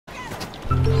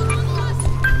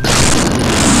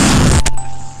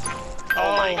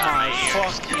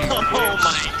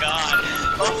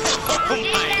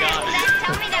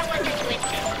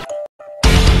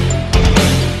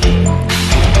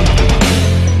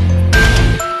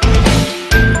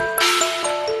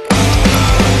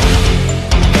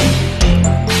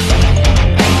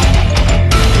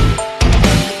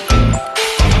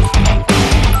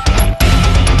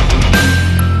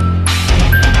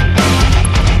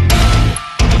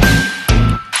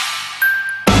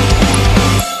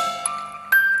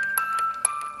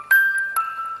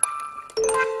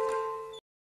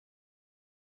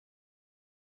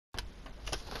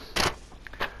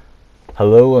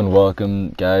Hello and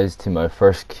welcome guys to my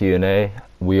first Q&A.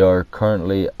 We are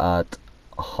currently at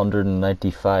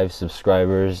 195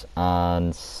 subscribers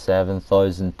and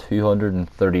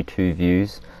 7,232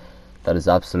 views. That is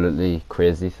absolutely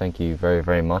crazy. Thank you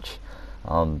very much.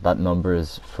 That number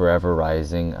is forever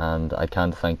rising and I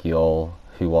can't thank you all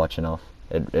who watch enough.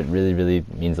 It really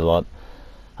means a lot.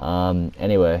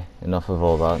 Anyway, enough of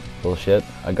all that bullshit.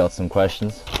 I got some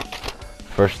questions.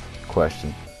 First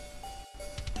question.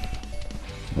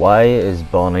 Why is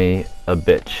Bonnie a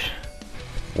bitch?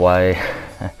 Why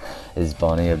is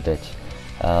Bonnie a bitch?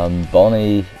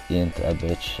 Bonnie ain't a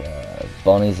bitch.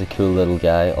 Bonnie's a cool little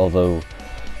guy, although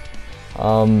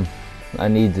I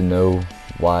need to know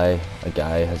why a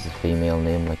guy has a female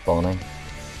name like Bonnie.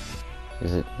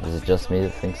 Is it just me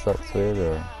that thinks that's weird,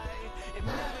 or?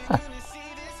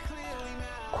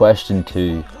 Question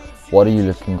 2. What are you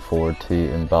looking forward to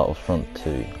in Battlefront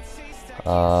 2?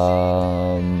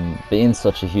 Being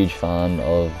such a huge fan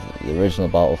of the original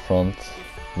Battlefront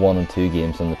 1 and 2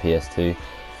 games on the PS2,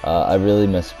 I really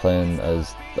miss playing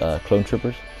as clone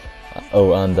troopers.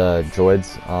 And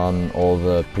droids on all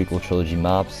the prequel trilogy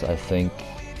maps. I think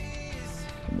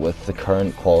with the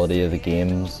current quality of the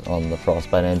games on the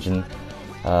Frostbite engine,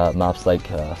 maps like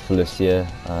Felucia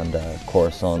and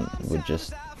Coruscant would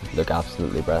just look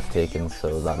absolutely breathtaking,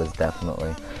 so that is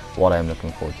definitely what I'm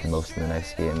looking forward to most in the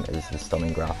next game, is the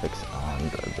stunning graphics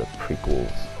and the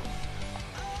prequels.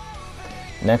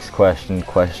 Next question,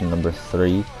 question number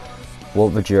 3.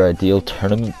 What would your ideal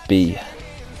tournament be?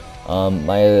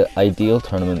 My ideal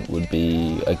tournament would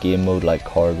be a game mode like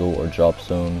Cargo or Drop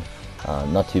Zone,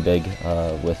 not too big,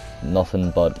 with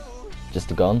nothing but just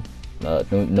a gun,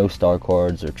 no star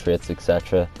cards or traits,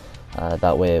 etc.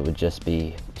 That way it would just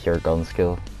be pure gun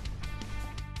skill.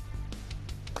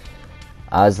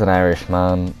 As an Irish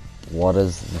man, what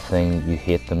is the thing you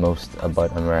hate the most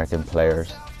about American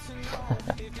players?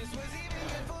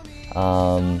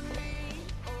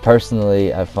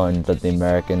 Personally, I found that the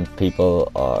American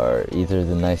people are either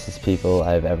the nicest people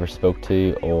I've ever spoke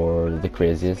to or the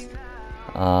craziest.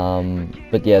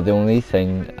 But yeah, the only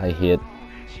thing I hate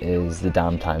is the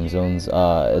damn time zones.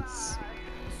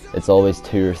 It's always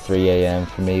 2 or 3 a.m.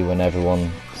 for me when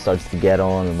everyone starts to get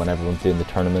on and when everyone's doing the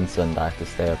tournaments, and I have to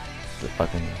stay up the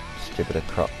fucking stupid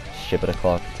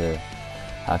o'clock to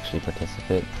actually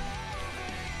participate.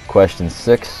 Question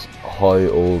 6. How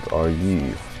old are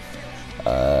you?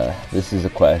 This is a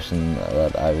question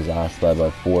that I was asked by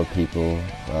about 4 people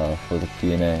for the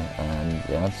Q&A, and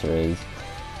the answer is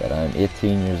that I'm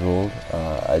 18 years old.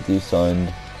 I do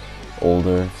sound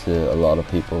older to a lot of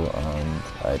people, and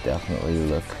I definitely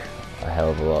look a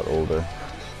hell of a lot older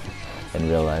in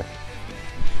real life.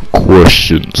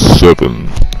 Question 7.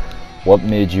 What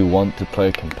made you want to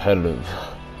play competitive?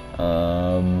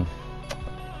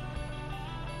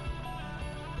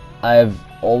 I've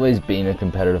always been a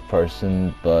competitive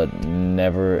person, but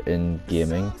never in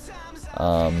gaming.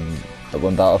 But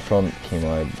when Battlefront came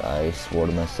out, I swore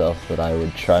to myself that I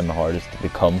would try my hardest to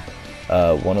become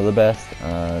one of the best,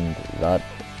 and that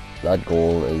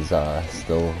goal is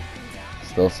still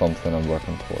something I'm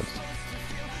working towards.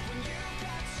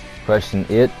 Question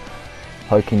 8.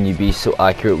 How can you be so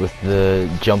accurate with the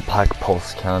jump pack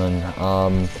pulse cannon?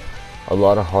 A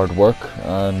lot of hard work,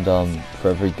 and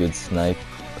for every good snipe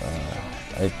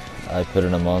I put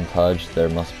in a montage, there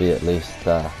must be at least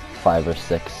 5 or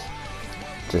 6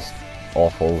 just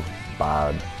awful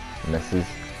bad misses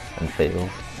and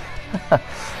fails.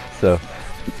 So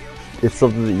it's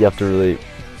something that you have to really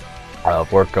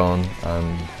work on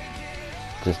and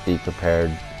just be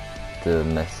prepared to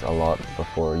miss a lot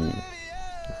before you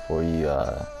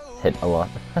hit a lot.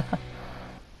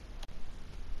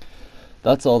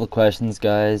 That's all the questions,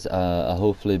 guys. I'll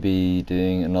hopefully be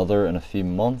doing another in a few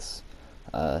months.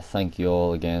 Thank you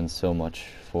all again so much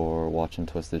for watching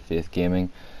Twisted Faith Gaming.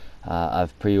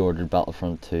 I've pre-ordered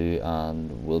Battlefront 2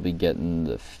 and we'll be getting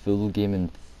the full game in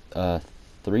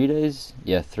 3 days.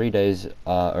 Yeah, 3 days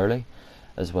early,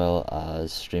 as well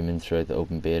as streaming throughout the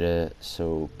open beta.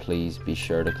 So please be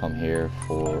sure to come here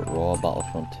for raw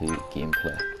Battlefront 2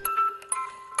 gameplay.